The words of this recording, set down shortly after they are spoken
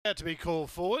About to be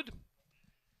called forward.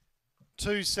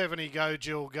 $2.70 Go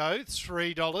Jill Go.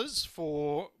 $3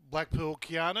 for Blackpool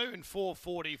Keanu and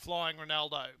 $4.40 Flying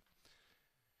Ronaldo.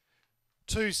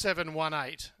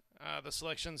 2718. The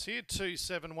selections here.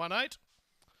 2718.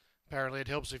 Apparently it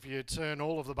helps if you turn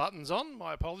all of the buttons on.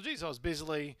 My apologies. I was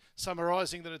busily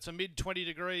summarising that it's a mid-20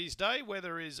 degrees day.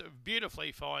 Weather is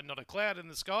beautifully fine. Not a cloud in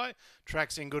the sky.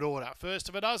 Track's in good order. First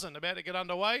of a dozen. About to get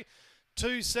underway.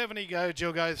 $2.70 Go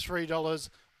Jill Go. $3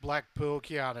 Blackpool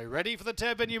Keanu. Ready for the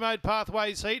tab venue mode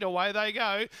pathways heat. Away they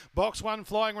go. Box 1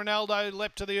 Flying Ronaldo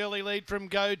leapt to the early lead from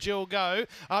Go Jill Go.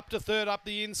 Up to third, up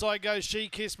the inside goes She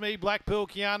Kissed Me. Blackpool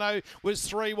Keanu was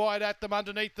 3 wide at them.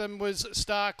 Underneath them was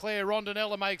Star Claire.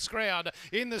 Rondinella makes ground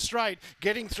in the straight.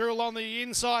 Getting through along the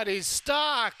inside is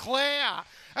Star Claire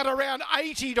at around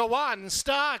 80 to 1.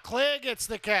 Star Claire gets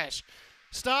the cash.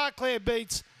 Star Claire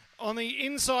beats on the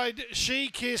inside, She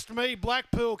Kissed Me,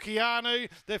 Blackpool Keanu.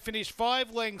 They finished 5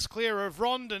 lengths clear of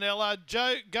Rondinella.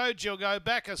 Go Jill Go,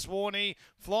 Bacchus Warney.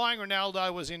 Flying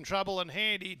Ronaldo was in trouble, and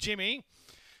Handy Jimmy.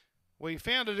 We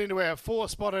found it into our 4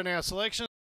 spot in our selection.